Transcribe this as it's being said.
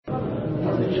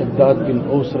Shaddad bin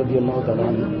Aus radiallahu ta'ala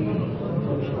anhu.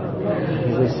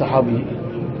 He's a Sahabi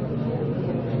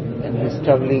and he's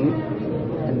traveling,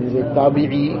 and he's a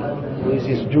Tabi'i who is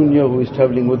his junior who is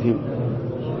traveling with him,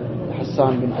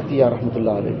 Hassan bin Atiyah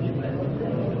rahmatullah alayhi.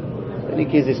 In any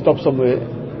case, he stopped somewhere.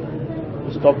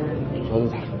 So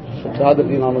Shaddad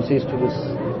radiallahu anhu says to this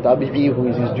Tabi'i who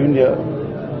is his junior,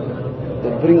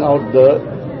 they bring out the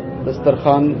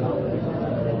Dastarkhan,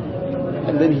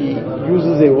 and then he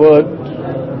uses a word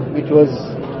which was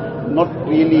not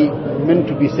really meant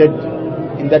to be said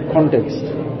in that context.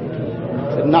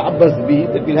 Na'abbas bi,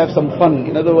 that we'll have some fun.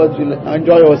 In other words, we'll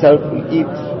enjoy ourselves, we'll eat,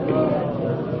 we'll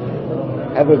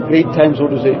have a great time, so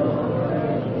to say.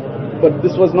 But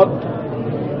this was not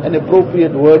an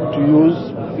appropriate word to use,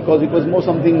 because it was more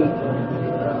something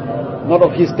not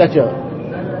of his stature.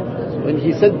 So when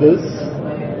he said this,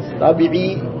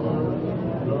 Tabi'i,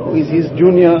 who is his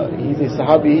junior, he's a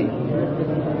Sahabi,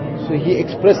 so he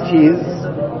expressed his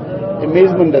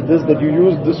amazement at this, that you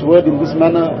use this word in this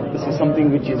manner. This is something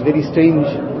which is very strange.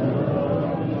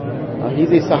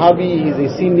 He's a Sahabi, he's a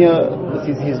senior,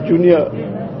 this is his junior.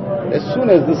 As soon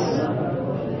as this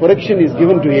correction is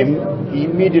given to him, he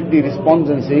immediately responds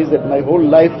and says that my whole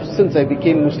life since I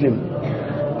became Muslim,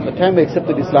 the time I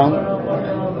accepted Islam,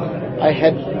 I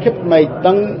had kept my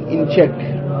tongue in check.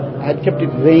 I had kept it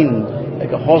reined,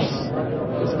 like a horse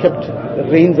is kept, the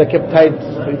reins are kept tight,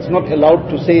 so it's not allowed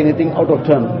to say anything out of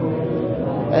turn.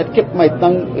 I had kept my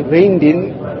tongue reined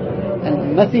in,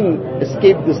 and nothing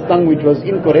escaped this tongue which was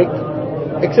incorrect,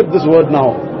 except this word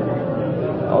now.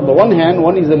 On the one hand,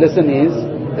 the lesson is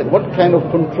that what kind of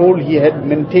control he had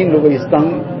maintained over his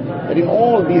tongue, that in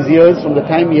all these years, from the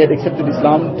time he had accepted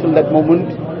Islam till that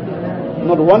moment,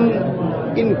 not one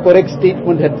incorrect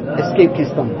statement had escaped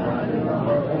his tongue.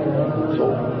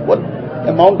 So, what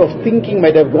amount of thinking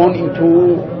might have gone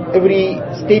into every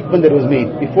statement that was made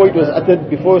before it was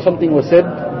uttered, before something was said.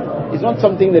 It's not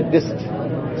something that just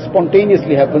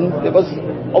spontaneously happened. There was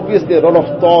obviously a lot of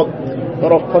thought, a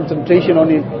lot of concentration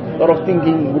on it, a lot of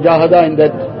thinking, mujahada in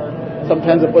that.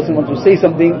 Sometimes a person wants to say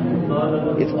something,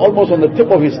 it's almost on the tip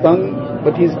of his tongue,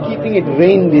 but he's keeping it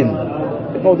reined in.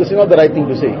 No, this is not the right thing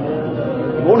to say.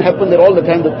 It won't happen that all the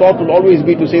time the thought will always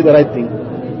be to say the right thing.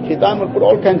 Shaitan will put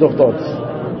all kinds of thoughts,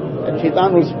 and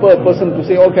Shaitan will spur a person to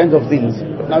say all kinds of things.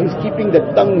 But now he's keeping the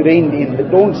tongue reined in,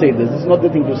 that don't say this is not the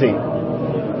thing to say.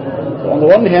 So on the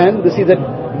one hand, this is a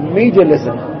major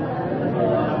lesson.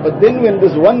 But then when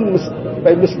this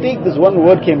by mistake this one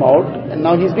word came out, and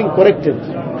now he's being corrected.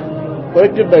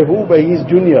 Corrected by who? By his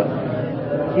junior.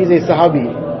 He's a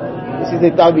Sahabi. This is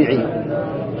a Tabi'i.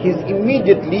 He's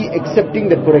immediately accepting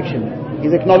that correction.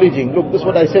 He's acknowledging, look, this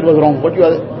what I said was wrong. What you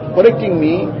are correcting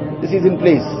me, this is in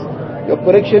place. Your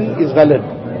correction is valid.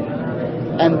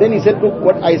 And then he said, look,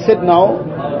 what I said now,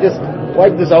 just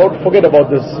wipe this out, forget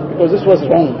about this, because this was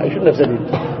wrong. I shouldn't have said it.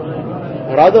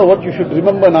 Rather, what you should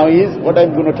remember now is what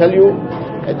I'm going to tell you.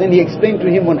 And then he explained to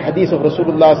him one hadith of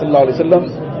Rasulullah sallallahu alaihi wasallam.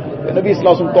 The Nabi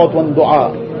sallallahu alaihi wasallam taught one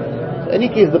dua. In any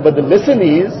case, but the lesson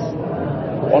is,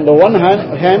 on the one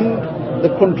hand, the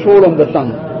control on the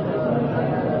tongue.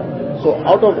 So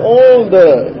out of all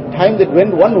the time that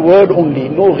went, one word only,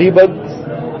 no ghibat,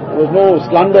 there was no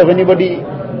slander of anybody,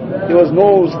 there was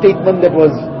no statement that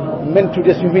was meant to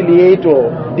just humiliate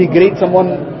or degrade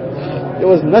someone. There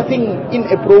was nothing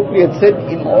inappropriate said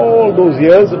in all those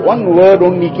years. One word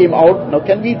only came out. Now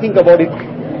can we think about it?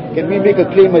 Can we make a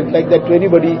claim like that to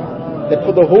anybody? That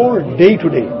for the whole day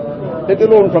today, let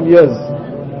alone from years,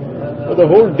 for the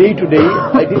whole day today,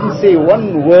 I didn't say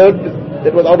one word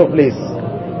that was out of place.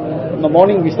 In the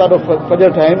morning we start off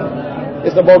Fajr time,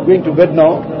 it's about going to bed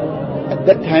now. At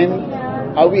that time,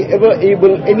 are we ever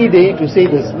able any day to say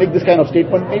this, make this kind of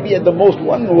statement? Maybe at the most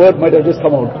one word might have just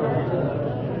come out.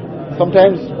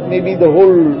 Sometimes maybe the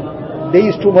whole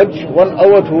day is too much, 1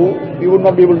 hour too, we would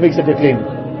not be able to make such a claim.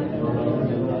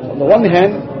 On the one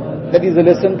hand, that is a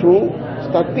lesson to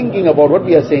start thinking about what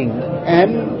we are saying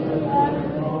and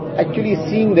actually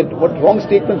seeing that what wrong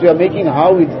statements we are making,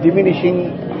 how it's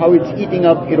diminishing, how it's eating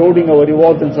up, eroding our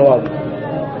rewards and so on.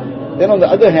 Then on the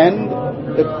other hand,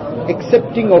 the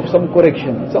accepting of some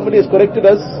correction. Somebody has corrected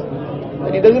us,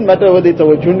 and it doesn't matter whether it's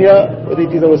our junior, whether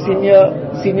it is our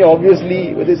senior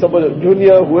obviously, whether it's our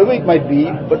junior, whoever it might be,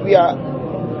 but we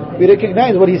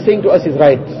recognize what he's saying to us is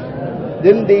right.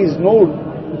 Then there is no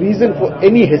reason for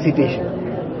any hesitation.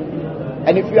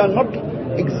 And if we are not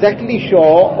exactly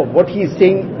sure of what he is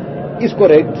saying is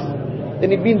correct,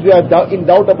 then it means we are in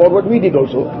doubt about what we did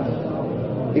also.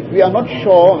 If we are not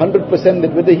sure 100%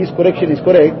 that whether his correction is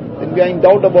correct, then we are in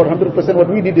doubt about 100% what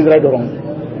we did is right or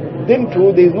wrong. Then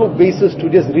too, there is no basis to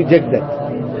just reject that.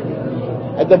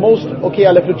 At the most, okay,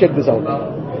 I'll have to check this out.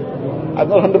 I'm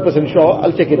not 100% sure,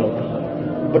 I'll check it out.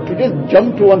 But to just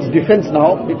jump to one's defense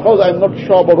now, because I'm not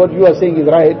sure about what you are saying is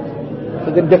right,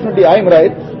 so then definitely I'm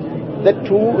right, that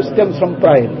too stems from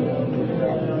pride.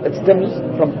 It stems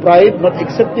from pride, not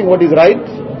accepting what is right,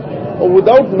 or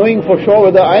without knowing for sure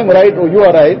whether I'm right or you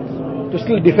are right, to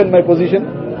still defend my position.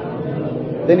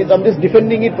 Then I'm just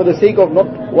defending it for the sake of not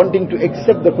wanting to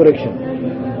accept the correction.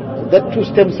 So that too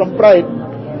stems from pride.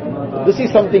 This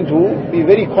is something to be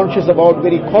very conscious about,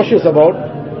 very cautious about,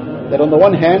 that on the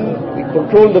one hand, we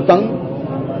control the tongue,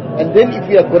 and then if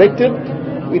we are corrected,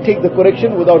 we take the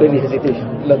correction without any hesitation.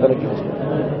 Allah Ta'ala give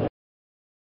us.